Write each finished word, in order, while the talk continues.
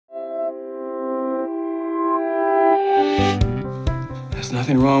There's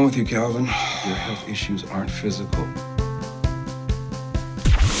nothing wrong with you, Calvin. Your health issues aren't physical.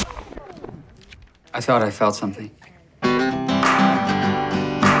 I thought I felt something.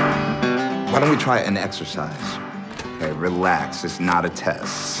 Why don't we try an exercise? Okay, relax. It's not a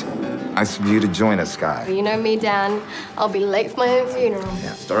test. Nice of you to join us, Sky. You know me, Dan. I'll be late for my own funeral.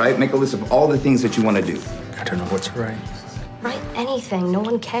 Yes, all right? Make a list of all the things that you want to do. I don't know what's right. Write anything. No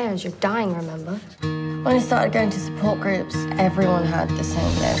one cares. You're dying, remember? When I started going to support groups, everyone had the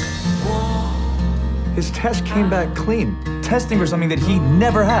same list. His test came back clean. Testing for something that he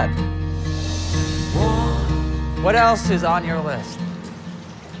never had. What else is on your list?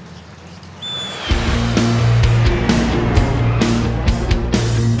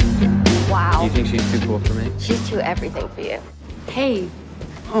 Wow. You think she's too cool for me? She's too everything for you. Hey.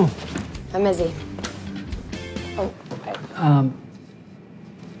 Oh. I'm Maisie. Oh, right.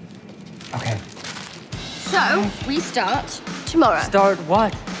 Okay. So, we start tomorrow. Start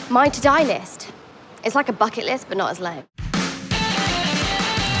what? My to-die list. It's like a bucket list, but not as lame.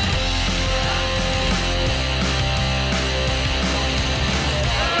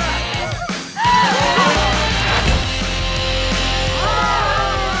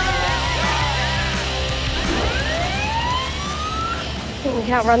 I think we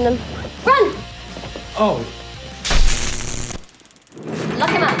can't run them. Run! Oh. Lock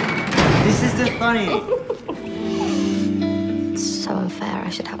him up. This isn't funny. It's so unfair. I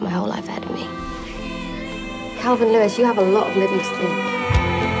should have my whole life ahead of me. Calvin Lewis, you have a lot of living to do.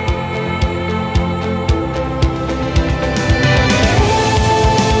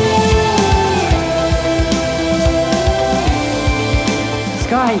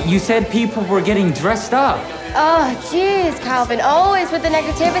 Sky, you said people were getting dressed up. Oh, jeez, Calvin. Always with the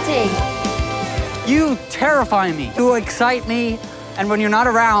negativity. You terrify me. You excite me. And when you're not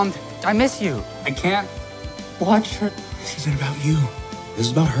around, I miss you. I can't watch her. This isn't about you. This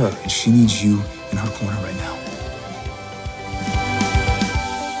is about her, and she needs you in her corner right now.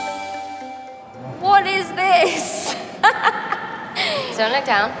 What is this? Don't look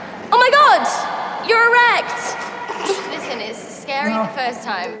down. Oh my God! You're erect! Listen, it's scary the first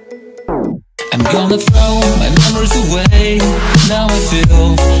time. I'm gonna throw my memories away. Now I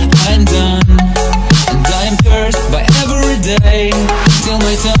feel I'm done, and I am cursed by every day till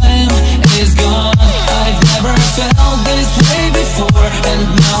my time is gone. I've never felt this way before, and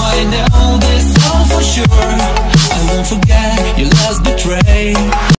now I know this all for sure. I won't forget your last betray.